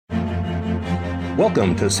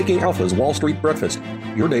Welcome to Seeking Alpha's Wall Street Breakfast,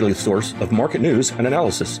 your daily source of market news and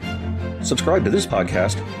analysis. Subscribe to this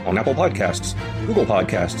podcast on Apple Podcasts, Google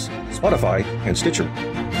Podcasts, Spotify, and Stitcher.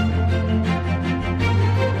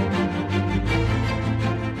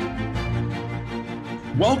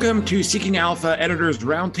 Welcome to Seeking Alpha Editors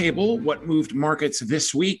Roundtable. What moved markets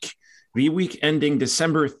this week? The week ending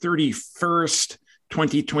December 31st,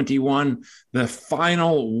 2021, the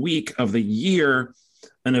final week of the year,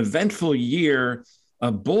 an eventful year,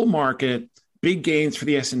 a bull market, big gains for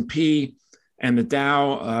the S&P and the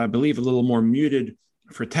Dow, I believe a little more muted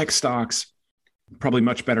for tech stocks, probably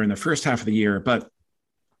much better in the first half of the year. But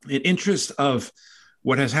in interest of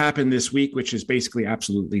what has happened this week, which is basically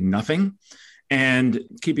absolutely nothing, and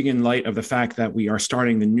keeping in light of the fact that we are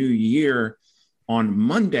starting the new year on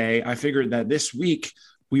Monday, I figured that this week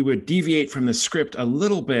we would deviate from the script a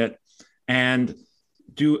little bit and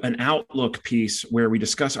do an outlook piece where we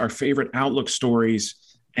discuss our favorite outlook stories.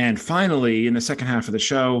 And finally, in the second half of the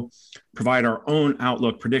show, provide our own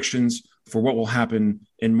outlook predictions for what will happen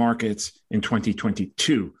in markets in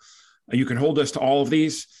 2022. You can hold us to all of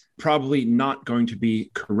these. Probably not going to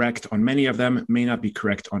be correct on many of them, may not be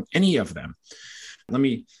correct on any of them. Let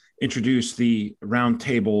me introduce the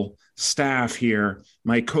roundtable staff here,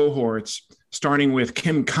 my cohorts, starting with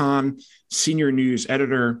Kim Kahn, Senior News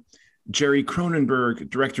Editor, Jerry Cronenberg,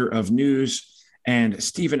 Director of News, and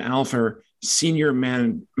Stephen Alpher, Senior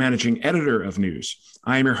Managing Editor of News.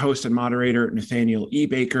 I am your host and moderator, Nathaniel E.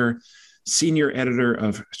 Baker, Senior Editor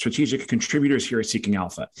of Strategic Contributors here at Seeking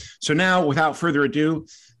Alpha. So now, without further ado,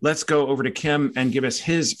 let's go over to Kim and give us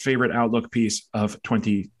his favorite outlook piece of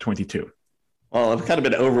 2022. Well, I've kind of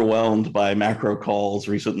been overwhelmed by macro calls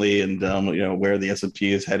recently and where the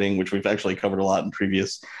S&P is heading, which we've actually covered a lot in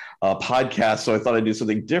previous podcasts. So I thought I'd do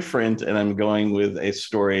something different. And I'm going with a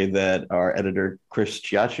story that our editor, Chris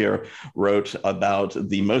Chiacchio, wrote about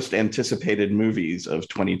the most anticipated movies of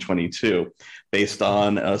 2022, based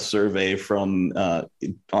on a survey from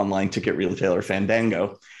online ticket retailer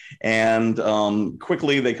Fandango. And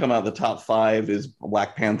quickly, they come out the top 5 is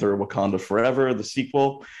Black Panther, Wakanda Forever, the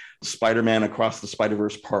sequel, Spider-Man Across the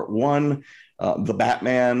Spider-Verse Part 1, The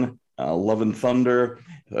Batman, Love and Thunder,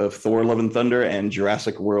 Thor Love and Thunder, and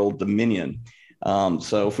Jurassic World Dominion.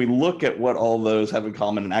 So if we look at what all those have in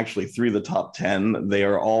common, and actually through the top 10, they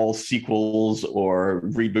are all sequels or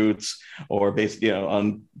reboots or based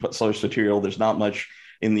on source material. There's not much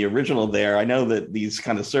in the original there. I know that these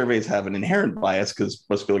kind of surveys have an inherent bias because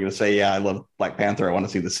most people are going to say, yeah, I love Black Panther, I want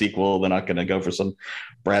to see the sequel. They're not going to go for some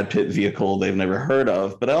Brad Pitt vehicle they've never heard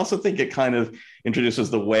of. But I also think it kind of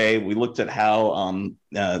introduces the way we looked at how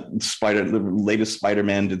the latest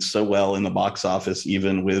Spider-Man did so well in the box office,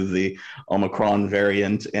 even with the Omicron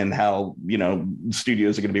variant, and how,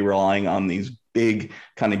 studios are going to be relying on these big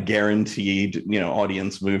kind of guaranteed,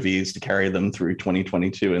 audience movies to carry them through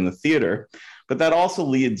 2022 in the theater. But that also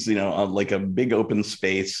leads, like a big open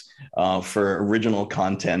space for original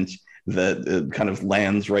content that kind of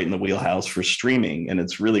lands right in the wheelhouse for streaming. And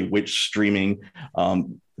it's really which streaming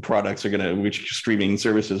which streaming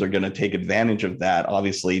services are going to take advantage of that.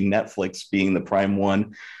 Obviously, Netflix being the prime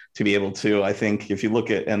one to be able to, I think, if you look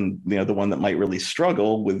at, and the one that might really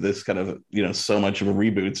struggle with this kind of, so much of a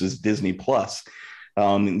reboots is Disney Plus.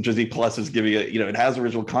 Disney Plus is giving it, it has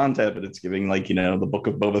original content, but it's giving the Book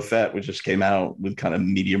of Boba Fett, which just came out with kind of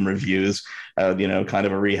medium reviews, kind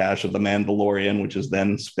of a rehash of The Mandalorian, which is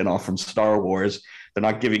then spin off from Star Wars. They're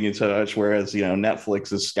not giving you so much, whereas,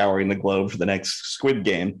 Netflix is scouring the globe for the next Squid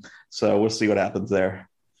Game. So we'll see what happens there.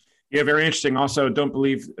 Yeah, very interesting. Also, don't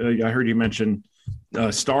believe, I heard you mention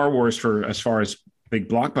Star Wars for as far as big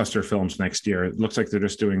blockbuster films next year. It looks like they're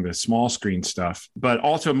just doing the small screen stuff. But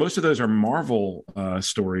also, most of those are Marvel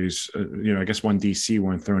stories. I guess one DC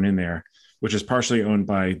one thrown in there, which is partially owned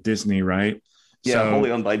by Disney, right? Yeah, wholly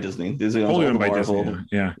owned by Disney. Disney owns wholly owned by Marvel. Disney.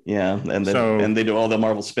 Yeah. And they do all the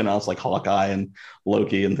Marvel spin-offs like Hawkeye and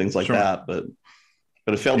Loki and things like that. But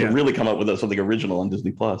it failed to really come up with something original on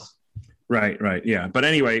Disney Plus. Right. Yeah. But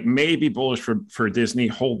anyway, maybe bullish for Disney.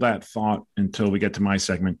 Hold that thought until we get to my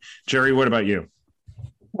segment. Jerry, what about you?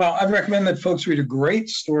 Well, I recommend that folks read a great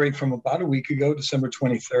story from about a week ago, December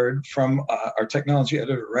 23rd, from our technology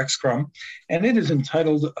editor, Rex Crum. And it is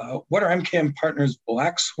entitled, What Are MKM Partners'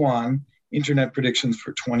 Black Swan Internet Predictions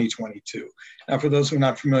for 2022? Now, for those who are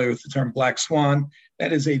not familiar with the term Black Swan,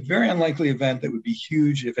 that is a very unlikely event that would be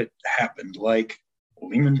huge if it happened, like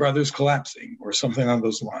Lehman Brothers collapsing or something on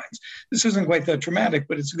those lines. This isn't quite that dramatic,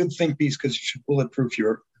 but it's a good think piece because you should bulletproof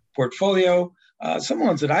your portfolio. Some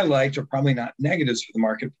ones that I liked are probably not negatives for the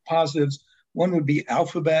market, but positives. One would be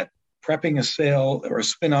Alphabet prepping a sale or a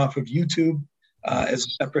spinoff of YouTube. as a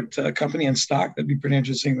separate company and stock. That'd be pretty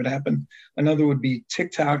interesting what happened. Another would be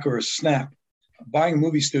TikTok or Snap, buying a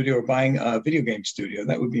movie studio or buying a video game studio.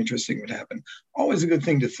 That would be interesting what happened. Always a good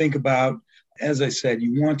thing to think about. As I said,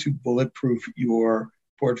 you want to bulletproof your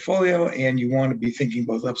portfolio, and you want to be thinking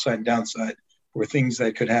both upside and downside for things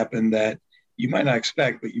that could happen that you might not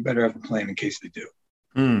expect, but you better have a plan in case they do.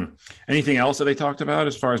 Anything else that they talked about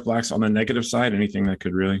as far as Black's on the negative side? Anything that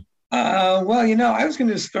could really? Well, I was going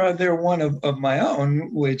to just throw out there one of my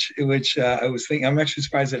own, which I was thinking. I'm actually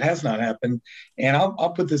surprised it has not happened, and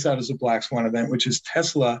I'll put this out as a Black Swan event, which is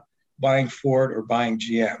Tesla buying Ford or buying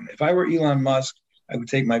GM. If I were Elon Musk, I would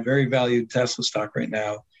take my very valued Tesla stock right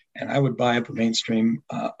now, and I would buy up a mainstream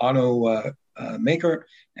auto maker,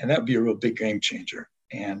 and that would be a real big game changer.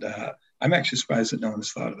 And I'm actually surprised that no one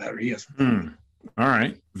has thought of that, or he hasn't. All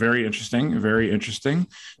right. Very interesting. Very interesting.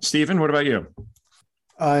 Stephen, what about you?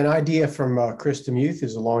 An idea from Chris Demuth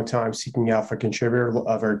is a longtime Seeking Alpha contributor,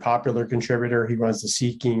 a very popular contributor. He runs the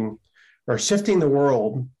Shifting the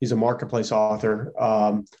World. He's a marketplace author,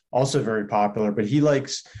 also very popular, but he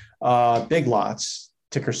likes Big Lots,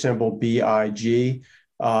 ticker symbol BIG.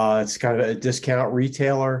 It's kind of a discount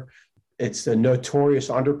retailer. It's a notorious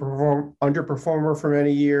underperformer for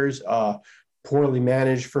many years, poorly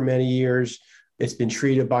managed for many years. It's been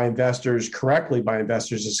treated correctly by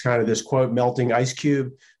investors as kind of this, quote, melting ice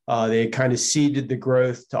cube. They kind of ceded the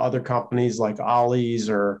growth to other companies like Ollie's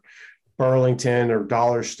or Burlington or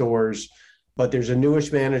dollar stores. But there's a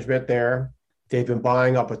newish management there. They've been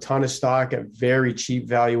buying up a ton of stock at very cheap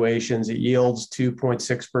valuations. It yields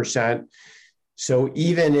 2.6%. So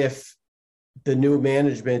even if the new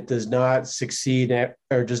management does not succeed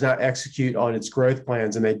or does not execute on its growth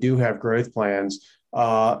plans, and they do have growth plans,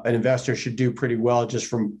 an investor should do pretty well just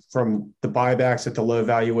from the buybacks at the low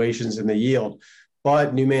valuations and the yield.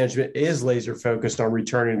 But new management is laser focused on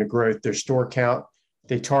returning to growth. Their store count,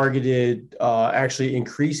 they targeted actually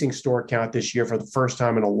increasing store count this year for the first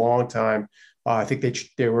time in a long time. I think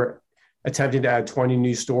they were attempting to add 20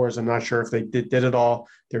 new stores. I'm not sure if they did it all.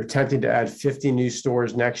 They're attempting to add 50 new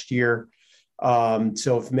stores next year.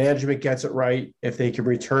 So if management gets it right, if they can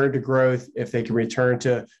return to growth, if they can return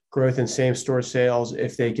to growth in same-store sales,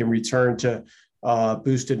 if they can return to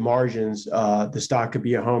boosted margins, the stock could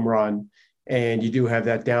be a home run. And you do have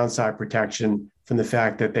that downside protection from the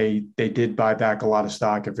fact that they did buy back a lot of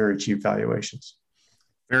stock at very cheap valuations.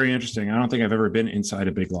 Very interesting. I don't think I've ever been inside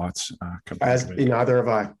a Big Lots. Neither have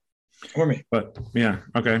I. Or me. But yeah,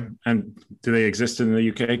 okay. And do they exist in the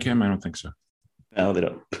UK, Kim? I don't think so. No, they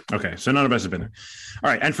don't. Okay, so none of us have been there. All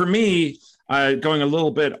right, and for me, going a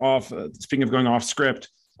little bit off, speaking of going off script,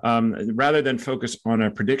 rather than focus on a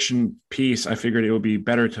prediction piece, I figured it would be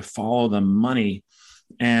better to follow the money.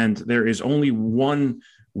 And there is only one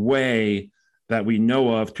way that we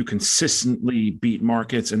know of to consistently beat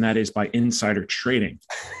markets, and that is by insider trading.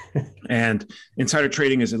 And insider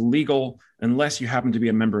trading is illegal unless you happen to be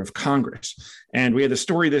a member of Congress. And we had a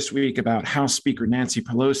story this week about House Speaker Nancy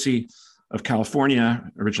Pelosi of California,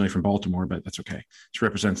 originally from Baltimore, but that's okay. She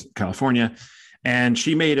represents California. And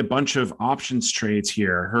she made a bunch of options trades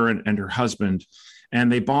here, her and her husband. And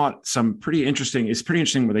they bought some pretty interesting, it's pretty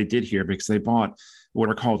interesting what they did here, because they bought what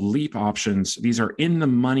are called leap options. These are in the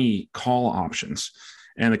money call options.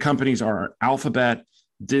 And the companies are Alphabet,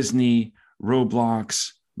 Disney,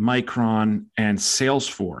 Roblox, Micron, and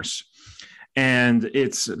Salesforce. And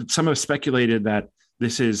some have speculated that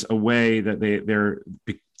this is a way that they're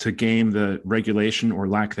to game the regulation or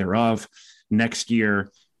lack thereof next year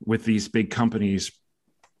with these big companies.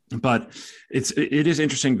 But it is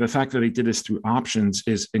interesting. The fact that they did this through options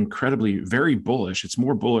is incredibly, very bullish. It's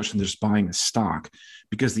more bullish than just buying a stock,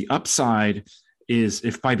 because the upside is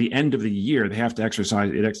if by the end of the year they have to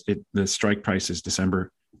exercise it, the strike price is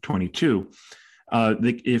December 22.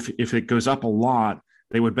 If it goes up a lot,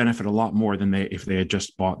 they would benefit a lot more than if they had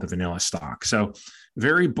just bought the vanilla stock. So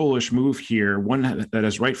very bullish move here, one that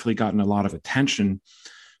has rightfully gotten a lot of attention.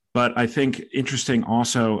 But I think interesting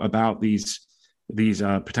also about these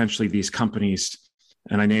potentially these companies,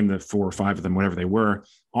 and I named the 4 or 5 of them, whatever they were.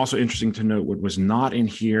 Also interesting to note what was not in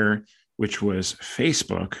here, which was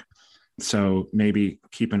Facebook. So maybe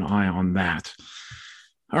keep an eye on that.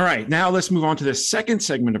 All right, now let's move on to the second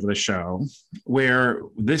segment of the show, where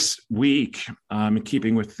this week, in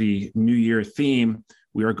keeping with the New Year theme,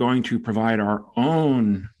 we are going to provide our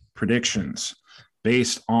own predictions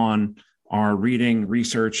based on our reading,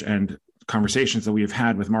 research, and conversations that we have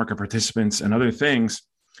had with market participants and other things,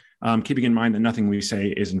 keeping in mind that nothing we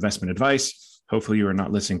say is investment advice. Hopefully you are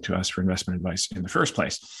not listening to us for investment advice in the first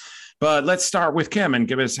place. But let's start with Kim and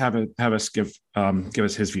give us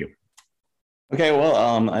his view. Okay,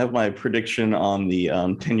 well, I have my prediction on the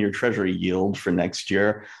 10-year Treasury yield for next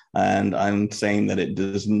year, and I'm saying that it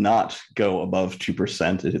does not go above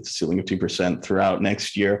 2%. It hits a ceiling of 2% throughout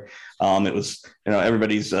next year. It was,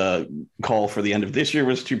 everybody's call for the end of this year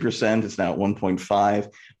was 2%. It's now at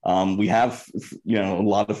 1.5. We have, a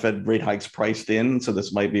lot of Fed rate hikes priced in, so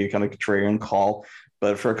this might be a kind of contrarian call.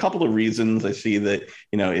 But for a couple of reasons, I see that,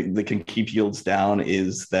 that can keep yields down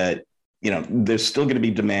is that there's still going to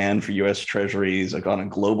be demand for U.S. Treasuries like on a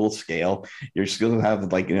global scale. You're still going to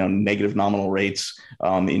have negative nominal rates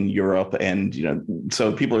in Europe, and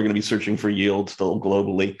so people are going to be searching for yield still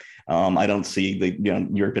globally. I don't see the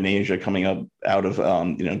Europe and Asia coming up out of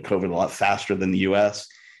COVID a lot faster than the U.S.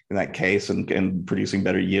 in that case, and producing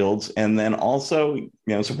better yields. And then also,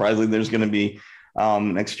 surprisingly, there's going to be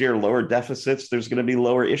next year lower deficits. There's going to be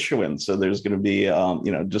lower issuance, so there's going to be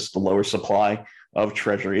just a lower supply of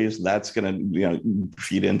treasuries. That's going to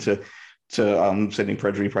feed into sending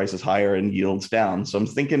treasury prices higher and yields down. So I'm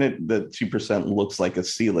thinking that 2% looks like a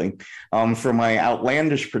ceiling. For my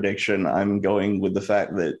outlandish prediction, I'm going with the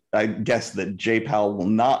fact that I guess that Jay Powell will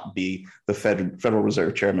not be the Federal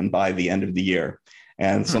Reserve Chairman by the end of the year.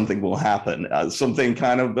 And something will happen, something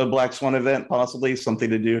kind of a black swan event, possibly something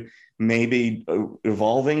to do, maybe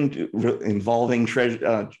involving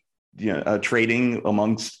trading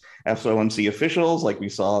amongst FOMC officials like we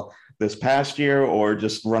saw this past year, or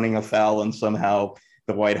just running afoul and somehow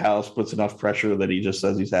the White House puts enough pressure that he just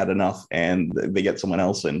says he's had enough and they get someone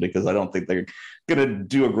else in, because I don't think they're going to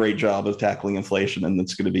do a great job of tackling inflation, and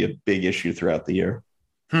it's going to be a big issue throughout the year.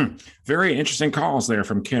 Very interesting calls there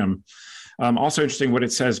from Kim. Also interesting what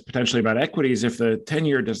it says potentially about equities. If the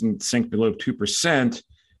 10-year doesn't sink below 2%,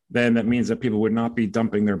 then that means that people would not be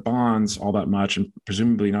dumping their bonds all that much and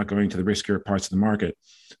presumably not going to the riskier parts of the market.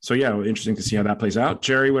 So, yeah, interesting to see how that plays out.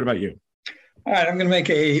 Jerry, what about you? All right, I'm going to make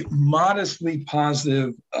a modestly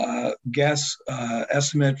positive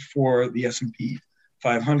estimate for the S&P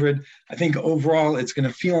 500. I think overall it's going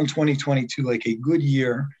to feel in 2022 like a good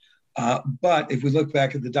year. But if we look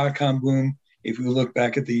back at the dot-com boom, if we look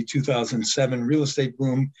back at the 2007 real estate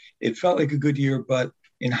boom, it felt like a good year. But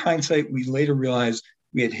in hindsight, we later realized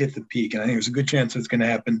we had hit the peak. And I think there's a good chance it's going to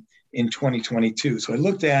happen in 2022. So I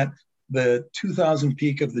looked at the 2000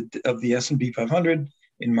 peak of the S&P 500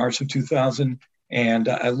 in March of 2000, and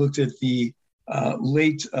I looked at the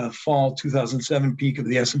late fall 2007 peak of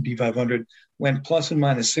the S&P 500, went plus and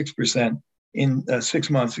minus 6% in 6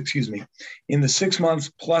 months, In the 6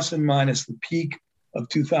 months, plus and minus the peak of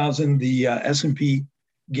 2000, the S&P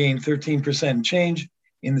gained 13% and change.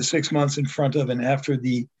 In the 6 months in front of and after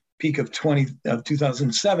the peak of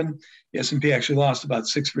 2007, the S&P actually lost about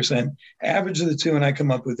 6%. Average of the two, and I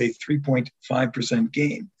come up with a 3.5%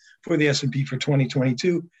 gain for the S&P for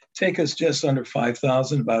 2022. Take us just under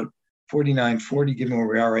 5,000, about 49.40, given where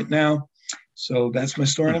we are right now. So that's my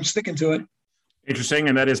story, and I'm sticking to it. Interesting,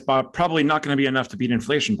 and that is probably not going to be enough to beat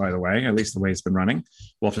inflation, by the way, at least the way it's been running.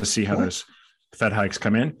 We'll have to see how those Fed hikes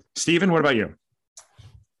come in. Stephen, what about you?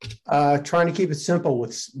 Trying to keep it simple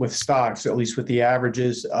with stocks, at least with the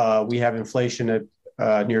averages. We have inflation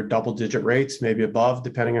at near double-digit rates, maybe above,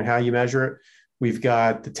 depending on how you measure it. We've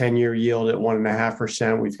got the 10-year yield at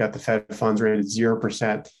 1.5%. We've got the Fed funds rate at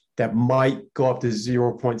 0%. That might go up to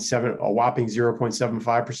 0.7, a whopping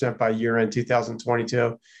 0.75% by year-end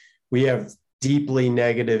 2022. We have deeply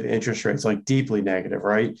negative interest rates, like deeply negative,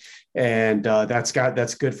 right? And that's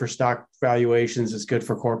good for stock valuations. It's good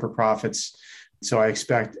for corporate profits. So I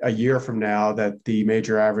expect a year from now that the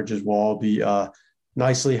major averages will all be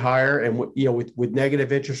nicely higher. And with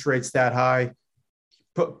negative interest rates that high,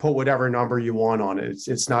 put whatever number you want on it.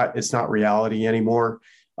 It's not reality anymore.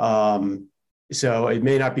 So it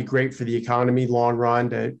may not be great for the economy long run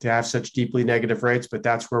to have such deeply negative rates, but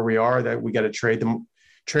that's where we are. That we got to trade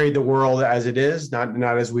the world as it is,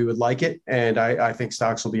 not as we would like it. And I think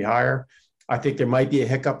stocks will be higher. I think there might be a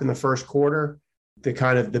hiccup in the first quarter.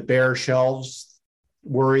 The bare shelves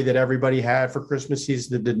worry that everybody had for Christmas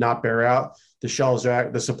season that did not bear out.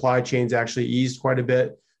 The supply chains actually eased quite a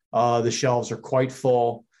bit. The shelves are quite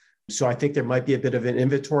full. So I think there might be a bit of an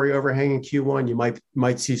inventory overhang in Q1. You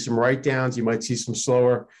might see some write-downs. You might see some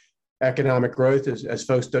slower economic growth as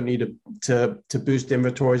folks don't need to boost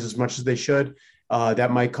inventories as much as they should. That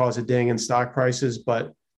might cause a ding in stock prices,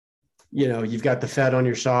 but you've got the Fed on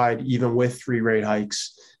your side, even with 3 rate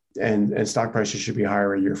hikes, and stock prices should be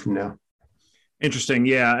higher a year from now. Interesting.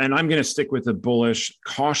 Yeah. And I'm going to stick with the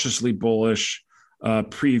cautiously bullish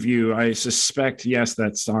preview. I suspect, yes,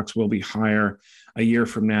 that stocks will be higher a year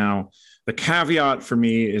from now. The caveat for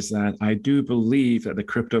me is that I do believe that the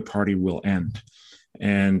crypto party will end.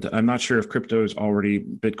 And I'm not sure if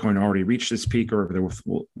Bitcoin already reached this peak, or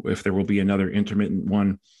if there will be another intermittent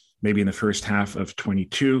one, maybe in the first half of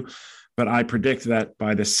 22. But I predict that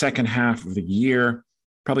by the second half of the year,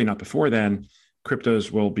 probably not before then, cryptos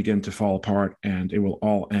will begin to fall apart and it will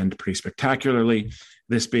all end pretty spectacularly.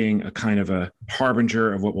 This being a kind of a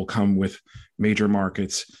harbinger of what will come with major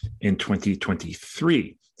markets in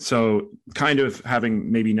 2023. So kind of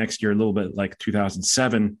having maybe next year a little bit like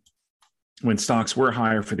 2007, when stocks were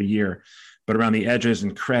higher for the year, but around the edges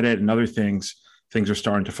and credit and other things are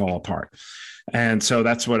starting to fall apart. And so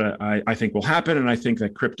that's what I think will happen. And I think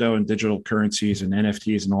that crypto and digital currencies and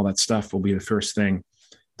NFTs and all that stuff will be the first thing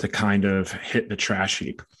to kind of hit the trash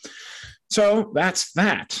heap. So that's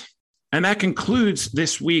that. And that concludes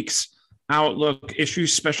this week's Outlook issue,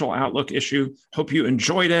 special Outlook issue. Hope you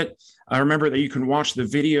enjoyed it. Remember that you can watch the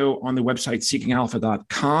video on the website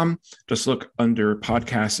seekingalpha.com. Just look under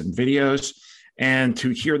podcasts and videos. And to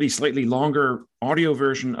hear the slightly longer audio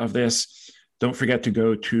version of this, don't forget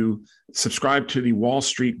to subscribe to the Wall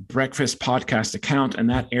Street Breakfast podcast account, and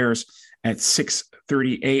that airs at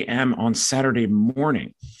 6:30 a.m. on Saturday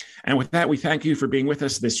morning. And with that, we thank you for being with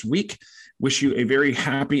us this week. Wish you a very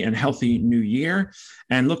happy and healthy new year,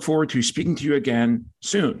 and look forward to speaking to you again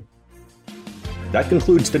soon. That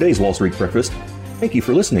concludes today's Wall Street Breakfast. Thank you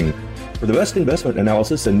for listening. For the best investment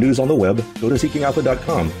analysis and news on the web, go to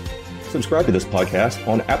seekingalpha.com. Subscribe to this podcast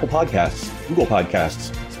on Apple Podcasts, Google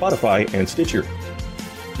Podcasts, Spotify, and Stitcher.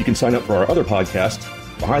 You can sign up for our other podcasts,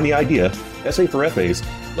 Behind the Idea, SA for FAs,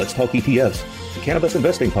 Let's Talk ETFs, the Cannabis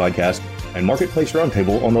Investing Podcast, and Marketplace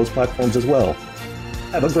Roundtable on those platforms as well.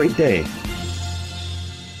 Have a great day.